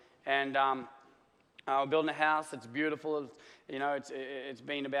lovely. And we're building a house. It's beautiful. You know, it's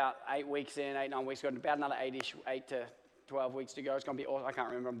been about 8 weeks in, 8-9 weeks ago, about another 8 to 12 weeks to go. It's going to be awesome. I can't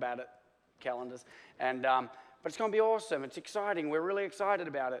remember. I'm bad at calendars. And but it's going to be awesome. It's exciting. We're really excited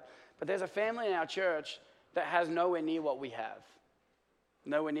about it. But there's a family in our church that has nowhere near what we have.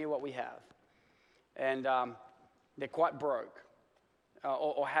 Nowhere near what we have. And they're quite broke.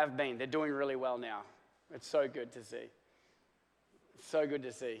 Or have been. They're doing really well now. It's so good to see. It's so good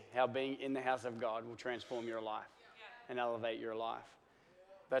to see how being in the house of God will transform your life and elevate your life.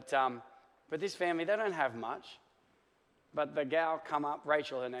 But this family, they don't have much. But the gal come up,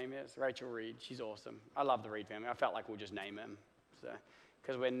 Rachel, her name is, Rachel Reed. She's awesome. I love the Reed family. I felt like we'll just name him.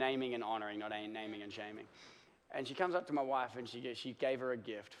 Because we're naming and honoring, not naming and shaming. And she comes up to my wife and she gave her a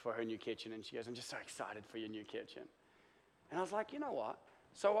gift for her new kitchen. And she goes, I'm just so excited for your new kitchen. And I was like, you know what?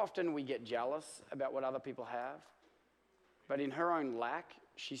 So often we get jealous about what other people have. But in her own lack,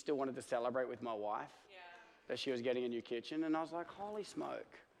 she still wanted to celebrate with my wife that she was getting a new kitchen. And I was like, holy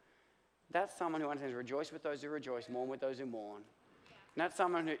smoke. That's someone who understands rejoice with those who rejoice, mourn with those who mourn. And that's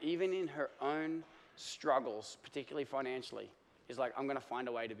someone who, even in her own struggles, particularly financially, is like, I'm going to find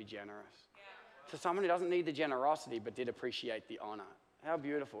a way to be generous. To someone who doesn't need the generosity but did appreciate the honor. How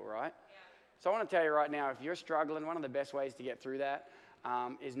beautiful, right? So I want to tell you right now, if you're struggling, one of the best ways to get through that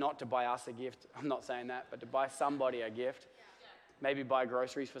is not to buy us a gift. I'm not saying that, but to buy somebody a gift. Maybe buy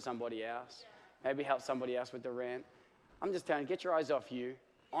groceries for somebody else. Maybe help somebody else with the rent. I'm just telling you, get your eyes off you.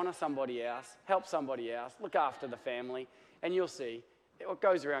 Honor somebody else. Help somebody else. Look after the family. And you'll see, what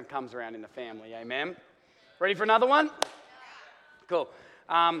goes around comes around in the family. Amen? Ready for another one? Cool.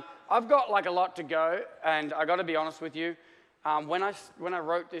 I've got like a lot to go, and I got to be honest with you. When I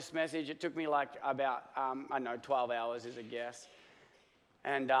wrote this message, it took me like about, 12 hours is a guess.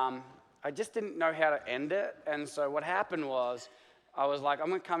 And I just didn't know how to end it. And so what happened was, I was like, I'm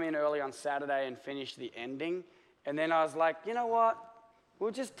going to come in early on Saturday and finish the ending. And then I was like, you know what?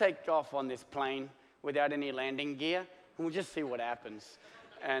 We'll just take off on this plane without any landing gear, and we'll just see what happens.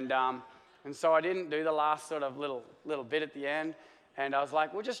 And so I didn't do the last sort of little bit at the end. And I was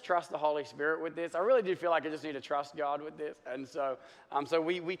like, we'll just trust the Holy Spirit with this. I really do feel like I just need to trust God with this. And so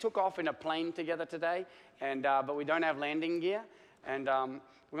we took off in a plane together today, but we don't have landing gear. And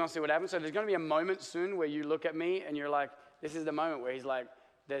we're going to see what happens. So there's going to be a moment soon where you look at me and you're like, this is the moment where he's like,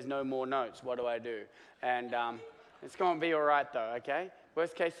 there's no more notes. What do I do? And it's going to be all right, though, okay?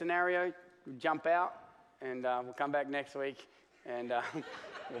 Worst case scenario, jump out, and we'll come back next week, and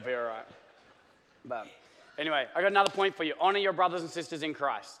we'll be all right. But anyway, I got another point for you. Honor your brothers and sisters in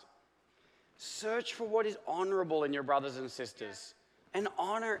Christ. Search for what is honorable in your brothers and sisters and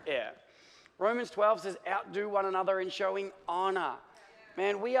honor it. Romans 12 says, outdo one another in showing honor.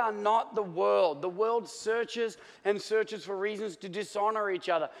 Man, we are not the world. The world searches and searches for reasons to dishonor each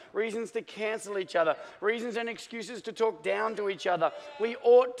other, reasons to cancel each other, reasons and excuses to talk down to each other. We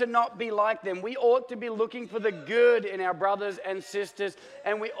ought to not be like them. We ought to be looking for the good in our brothers and sisters,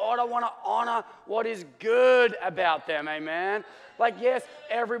 and we ought to want to honor what is good about them, amen? Like, yes,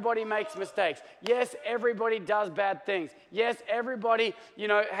 everybody makes mistakes. Yes, everybody does bad things. Yes, everybody,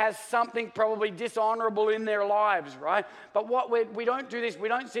 has something probably dishonorable in their lives, right? But we don't do this. We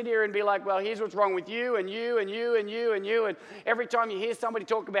don't sit here and be like, well, here's what's wrong with you and you and you and you and you. And every time you hear somebody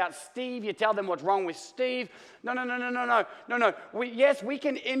talk about Steve, you tell them what's wrong with Steve. No. We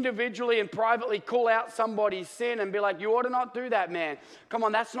can individually and privately call out somebody's sin and be like, you ought to not do that, man. Come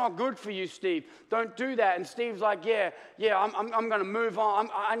on, that's not good for you, Steve. Don't do that. And Steve's like, yeah, I'm going to move on.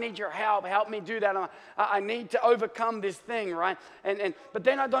 I need your help. Help me do that. I need to overcome this thing, right? But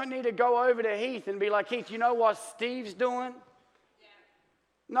then I don't need to go over to Heath and be like, Heath, you know what Steve's doing? Yeah.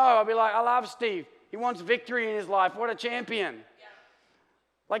 No, I'll be like, I love Steve. He wants victory in his life. What a champion. Yeah.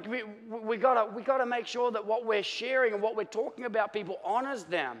 Like we gotta make sure that what we're sharing and what we're talking about, people honors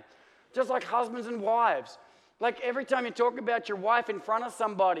them. Just like husbands and wives. Like every time you talk about your wife in front of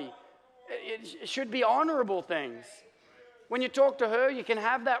somebody, it should be honorable things. When you talk to her, you can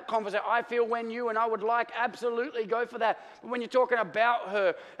have that conversation. I feel when you and I would like, absolutely go for that. But when you're talking about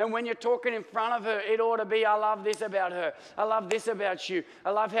her and when you're talking in front of her, it ought to be, I love this about her. I love this about you. I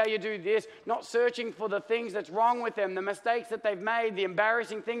love how you do this. Not searching for the things that's wrong with them, the mistakes that they've made, the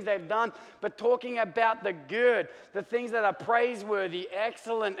embarrassing things they've done, but talking about the good, the things that are praiseworthy,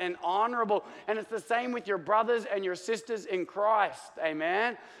 excellent, and honorable. And it's the same with your brothers and your sisters in Christ.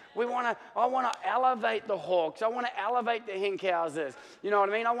 Amen? I want to elevate the Hawks. I want to elevate the Hinkhouses. You know what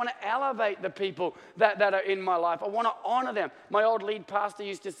I mean? I want to elevate the people that are in my life. I want to honor them. My old lead pastor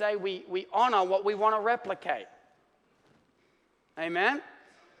used to say, we honor what we want to replicate. Amen?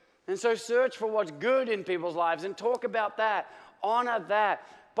 And so search for what's good in people's lives and talk about that. Honor that.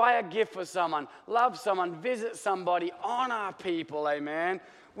 Buy a gift for someone. Love someone. Visit somebody. Honor people. Amen?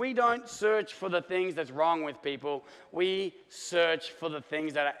 We don't search for the things that's wrong with people. We search for the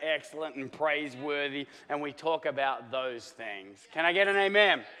things that are excellent and praiseworthy, and we talk about those things. Can I get an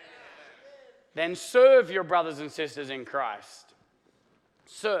amen? Then serve your brothers and sisters in Christ.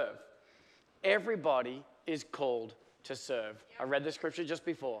 Serve. Everybody is called to serve. I read the scripture just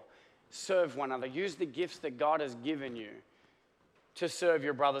before. Serve one another. Use the gifts that God has given you to serve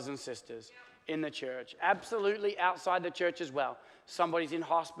your brothers and sisters in the church. Absolutely outside the church as well. Somebody's in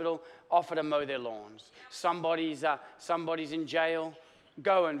hospital, offer to mow their lawns. Somebody's in jail,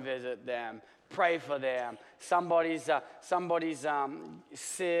 go and visit them. Pray for them. Somebody's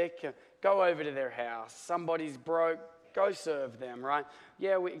sick, go over to their house. Somebody's broke, go serve them, right?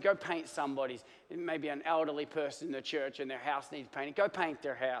 Yeah, go paint somebody's, maybe an elderly person in the church and their house needs painting. Go paint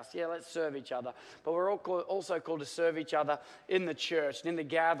their house. Yeah, let's serve each other. But we're also called to serve each other in the church and in the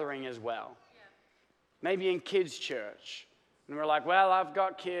gathering as well. Yeah. Maybe in kids' church. And we're like, well, I've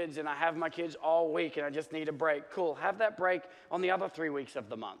got kids and I have my kids all week and I just need a break. Cool, have that break on the other 3 weeks of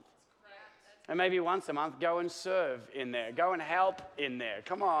the month. And maybe once a month, go and serve in there. Go and help in there.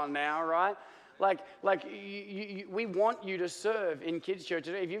 Come on now, right? We want you to serve in kids' church.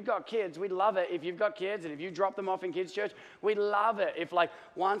 If you've got kids, we love it. If you've got kids and if you drop them off in kids' church, we love it. If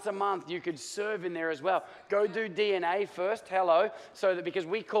once a month you could serve in there as well. Go do DNA first, so that because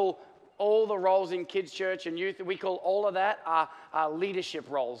we call all the roles in kids' church and youth, we call all of that our leadership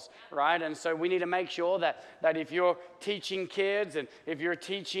roles, right? And so we need to make sure that if you're teaching kids and if you're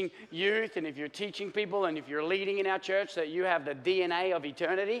teaching youth and if you're teaching people and if you're leading in our church, that you have the DNA of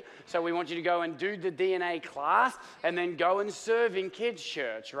eternity. So we want you to go and do the DNA class and then go and serve in kids'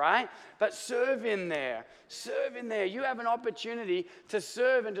 church, right? But serve in there. Serve in there. You have an opportunity to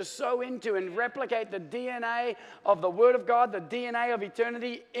serve and to sow into and replicate the DNA of the Word of God, the DNA of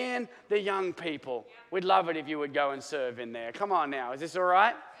eternity in the young people. We'd love it if you would go and serve in there. Come on now. Is this all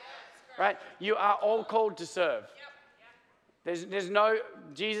right? Right? You are all called to serve. There's no,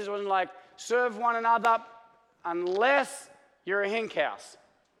 Jesus wasn't like, serve one another unless you're a hink house.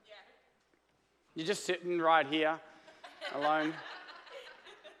 You're just sitting right here alone.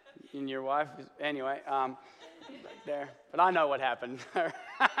 And your wife, anyway, back there. But I know what happened.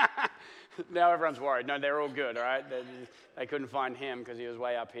 Now everyone's worried. No, they're all good, all right? They couldn't find him because he was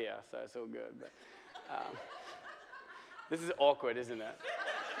way up here, so it's all good. But, this is awkward, isn't it?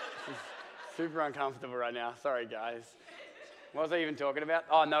 This is super uncomfortable right now. Sorry, guys. What was I even talking about?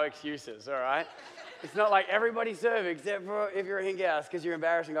 Oh, no excuses, all right? It's not like everybody serve except for if you're a hink house because you're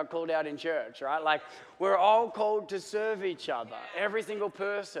embarrassed and got called out in church, right? We're all called to serve each other, every single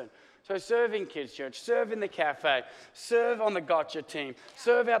person. So serve in kids' church, serve in the cafe, serve on the Gotcha team,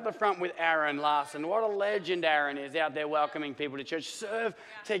 serve out the front with Aaron Larson. What a legend Aaron is out there welcoming people to church. Serve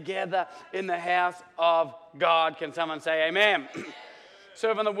together in the house of God. Can someone say amen?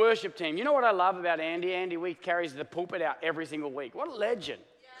 Serve on the worship team. You know what I love about Andy? Andy Week carries the pulpit out every single week. What a legend.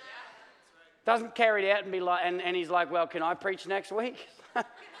 Doesn't carry it out and be like, and he's like, well, can I preach next week?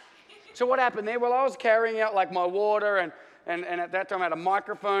 So what happened there? Well, I was carrying out my water and at that time I had a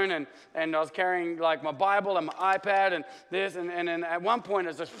microphone and I was carrying my Bible and my iPad and this and then at one point I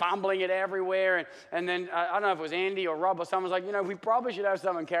was just fumbling it everywhere and then I don't know if it was Andy or Rob or someone was like, we probably should have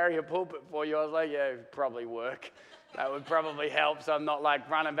someone carry a pulpit for you. I was like, yeah, it would probably work. That would probably help so I'm not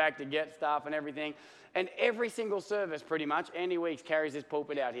running back to get stuff and everything. And every single service pretty much, Andy Weeks carries his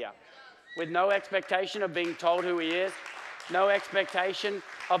pulpit out here with no expectation of being told who he is, no expectation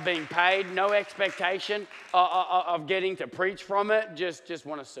of being paid, no expectation of getting to preach from it, just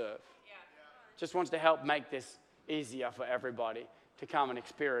want to serve. Yeah. Just wants to help make this easier for everybody to come and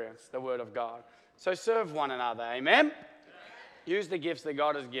experience the Word of God. So serve one another, amen? Use the gifts that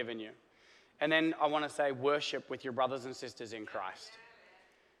God has given you. And then I want to say worship with your brothers and sisters in Christ.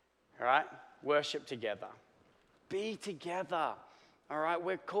 All right? Worship together. Be together. All right?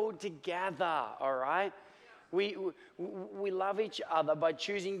 We're called to gather. All right? We love each other by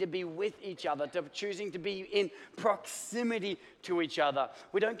choosing to be with each other, to choosing to be in proximity to each other.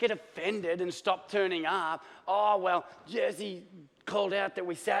 We don't get offended and stop turning up. Oh, well, Jesse called out that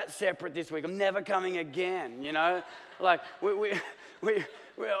we sat separate this week. I'm never coming again, you know? I've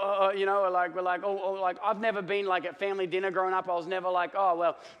never been at family dinner growing up. I was never oh,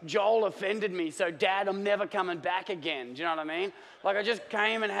 well, Joel offended me, so Dad, I'm never coming back again. Do you know what I mean? I just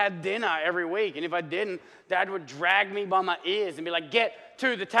came and had dinner every week, and if I didn't, Dad would drag me by my ears and be like, get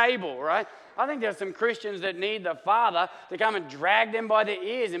to the table, right? I think there's some Christians that need the Father to come and drag them by their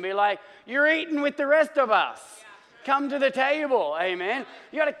ears and be like, you're eating with the rest of us. Come to the table, amen.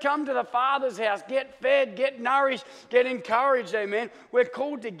 You got to come to the Father's house, get fed, get nourished, get encouraged, amen. We're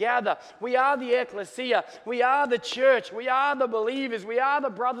called to gather. We are the ecclesia. We are the church. We are the believers. We are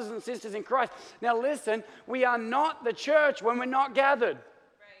the brothers and sisters in Christ. Now listen, we are not the church when we're not gathered.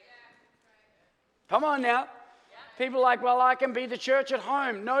 Come on now. People are like, well, I can be the church at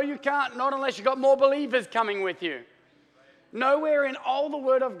home. No, you can't, not unless you've got more believers coming with you. Nowhere in all the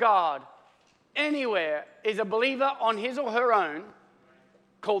Word of God anywhere is a believer on his or her own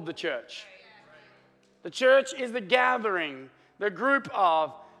called the church. The church is the gathering, the group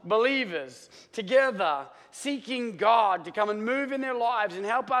of believers together seeking God to come and move in their lives and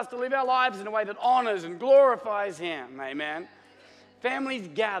help us to live our lives in a way that honors and glorifies Him. Amen. Families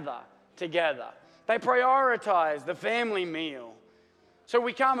gather together. They prioritize the family meal. So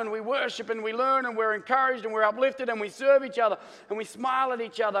we come and we worship and we learn and we're encouraged and we're uplifted and we serve each other and we smile at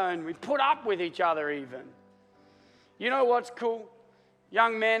each other and we put up with each other even. You know what's cool?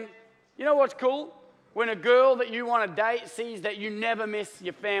 Young men, you know what's cool? When a girl that you want to date sees that you never miss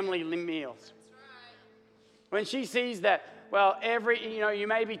your family meals. When she sees that, well, you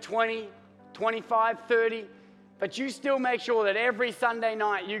may be 20, 25, 30, but you still make sure that every Sunday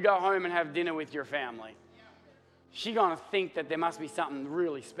night you go home and have dinner with your family. She's going to think that there must be something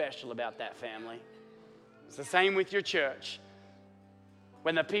really special about that family. It's the same with your church.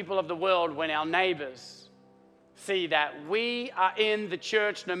 When the people of the world, when our neighbors see that we are in the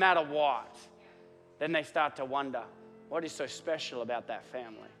church no matter what, then they start to wonder, what is so special about that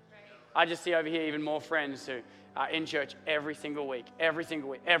family? I just see over here even more friends who are in church every single week.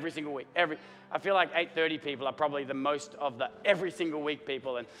 I feel like 8:30 people are probably the most of the every single week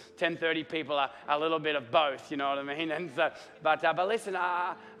people, and 10:30 people are a little bit of both, you know what I mean? And so, but listen,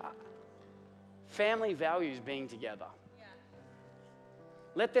 family values being together. Yeah.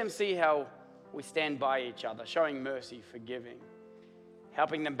 Let them see how we stand by each other, showing mercy, forgiving,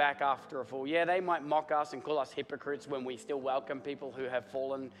 helping them back after a fall. Yeah, they might mock us and call us hypocrites when we still welcome people who have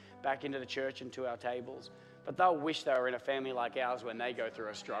fallen back into the church and to our tables. But they'll wish they were in a family like ours when they go through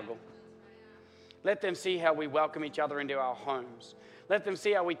a struggle. Let them see how we welcome each other into our homes. Let them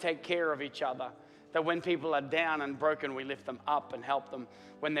see how we take care of each other. That when people are down and broken, we lift them up and help them.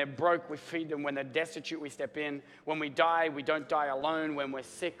 When they're broke, we feed them. When they're destitute, we step in. When we die, we don't die alone. When we're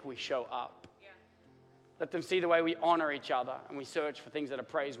sick, we show up. Yeah. Let them see the way we honor each other and we search for things that are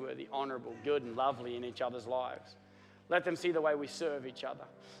praiseworthy, honorable, good, and lovely in each other's lives. Let them see the way we serve each other.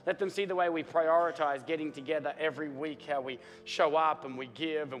 Let them see the way we prioritize getting together every week, how we show up and we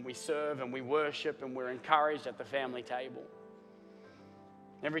give and we serve and we worship and we're encouraged at the family table.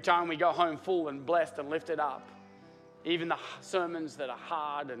 Every time we go home full and blessed and lifted up, even the sermons that are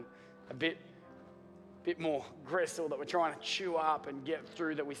hard and a bit more gristle that we're trying to chew up and get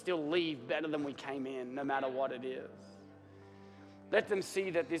through, that we still leave better than we came in, no matter what it is. Let them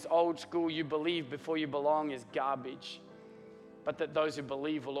see that this old school, you believe before you belong, is garbage, but that those who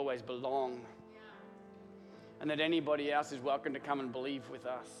believe will always belong. Yeah. And that anybody else is welcome to come and believe with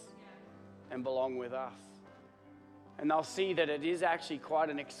us and belong with us. And they'll see that it is actually quite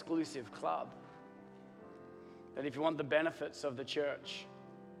an exclusive club. That if you want the benefits of the church,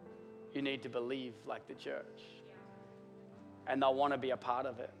 you need to believe like the church. And they'll want to be a part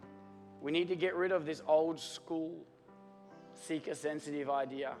of it. We need to get rid of this old school, seeker-sensitive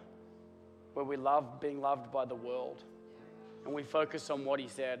idea where we love being loved by the world. And we focus on what he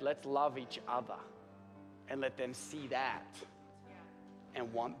said. Let's love each other and let them see that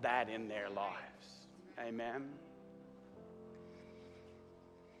and want that in their lives. Amen.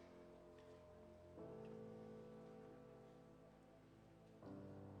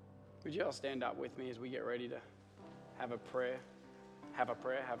 Would you all stand up with me as we get ready to have a prayer? Have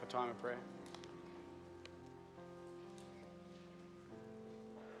a time of prayer.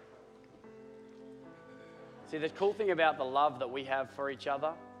 See, the cool thing about the love that we have for each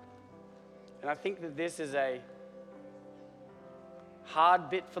other, and I think that this is a hard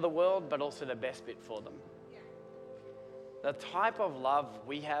bit for the world, but also the best bit for them. Yeah. The type of love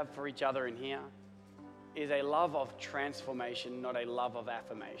we have for each other in here is a love of transformation, not a love of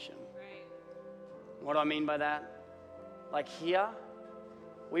affirmation. Right. What do I mean by that? Like here,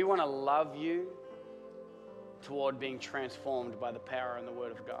 we want to love you toward being transformed by the power and the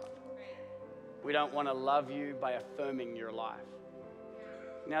Word of God. We don't want to love you by affirming your life.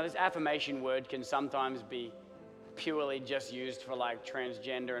 Now, this affirmation word can sometimes be purely just used for like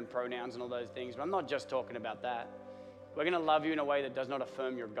transgender and pronouns and all those things, but I'm not just talking about that. We're going to love you in a way that does not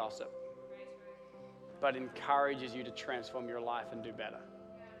affirm your gossip, but encourages you to transform your life and do better.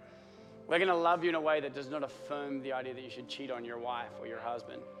 We're going to love you in a way that does not affirm the idea that you should cheat on your wife or your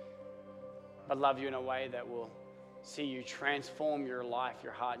husband, but love you in a way that will see you transform your life,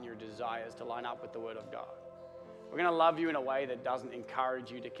 your heart, and your desires to line up with the Word of God. We're going to love you in a way that doesn't encourage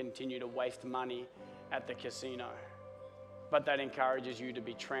you to continue to waste money at the casino, but that encourages you to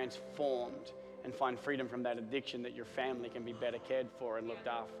be transformed and find freedom from that addiction, that your family can be better cared for and looked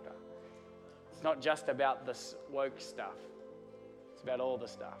after. It's not just about the woke stuff. It's about all the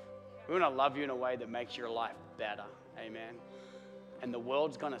stuff. We want to love you in a way that makes your life better. Amen. And the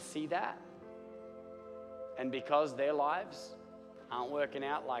world's going to see that. And because their lives aren't working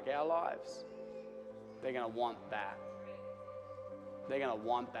out like our lives, they're going to want that. They're going to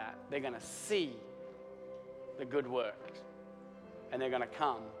want that. They're going to see the good work. And they're going to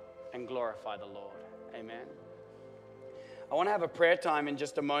come and glorify the Lord. Amen. I want to have a prayer time in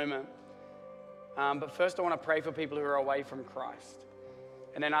just a moment. But first I want to pray for people who are away from Christ.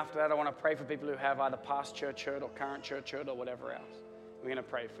 And then after that, I want to pray for people who have either past church hurt or current church hurt or whatever else. We're going to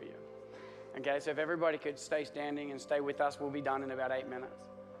pray for you. Okay, so if everybody could stay standing and stay with us, we'll be done in about 8 minutes.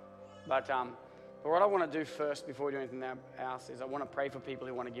 But what I want to do first before we do anything else is I want to pray for people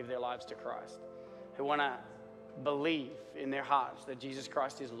who want to give their lives to Christ, who want to believe in their hearts that Jesus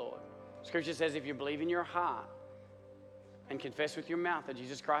Christ is Lord. Scripture says if you believe in your heart and confess with your mouth that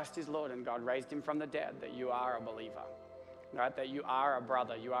Jesus Christ is Lord and God raised him from the dead, that you are a believer, right? That you are a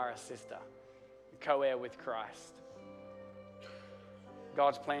brother, you are a sister, co-heir with Christ.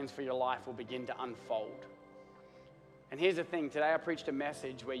 God's plans for your life will begin to unfold. And here's the thing, today I preached a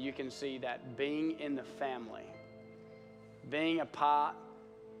message where you can see that being in the family, being a part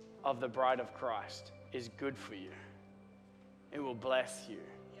of the bride of Christ is good for you. It will bless you,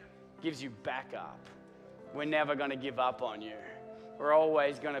 gives you backup. We're never going to give up on you. We're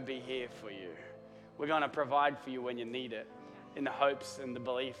always going to be here for you. We're going to provide for you when you need it, in the hopes and the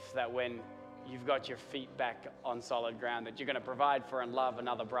belief that when you've got your feet back on solid ground, that you're going to provide for and love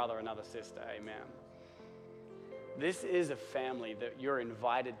another brother, another sister. Amen. This is a family that you're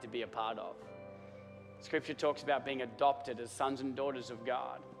invited to be a part of. Scripture talks about being adopted as sons and daughters of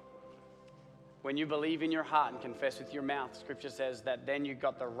God. When you believe in your heart and confess with your mouth, Scripture says that then you've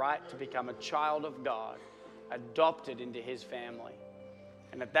got the right to become a child of God, adopted into his family.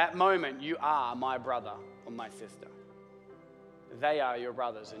 And at that moment, you are my brother or my sister. They are your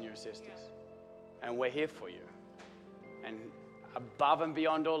brothers and your sisters. And we're here for you. And above and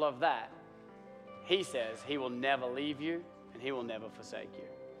beyond all of that, he says he will never leave you and he will never forsake you.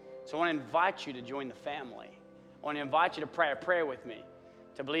 So I want to invite you to join the family. I want to invite you to pray a prayer with me,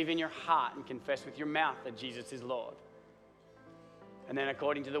 to believe in your heart and confess with your mouth that Jesus is Lord. And then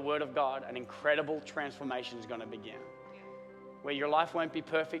according to the word of God, an incredible transformation is going to begin. Where your life won't be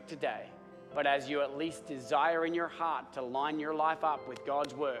perfect today, but as you at least desire in your heart to line your life up with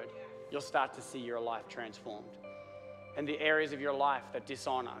God's word, you'll start to see your life transformed. And the areas of your life that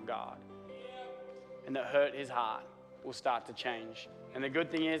dishonor God and that hurt his heart will start to change. And the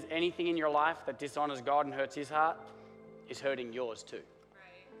good thing is, anything in your life that dishonors God and hurts his heart is hurting yours too.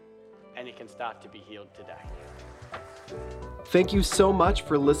 And it can start to be healed today. Thank you so much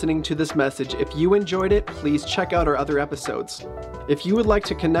for listening to this message. If you enjoyed it, please check out our other episodes. If you would like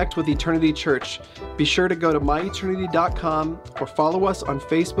to connect with Eternity Church, be sure to go to myeternity.com or follow us on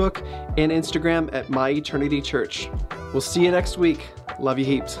Facebook and Instagram at MyEternityChurch. We'll see you next week. Love you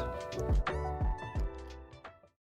heaps.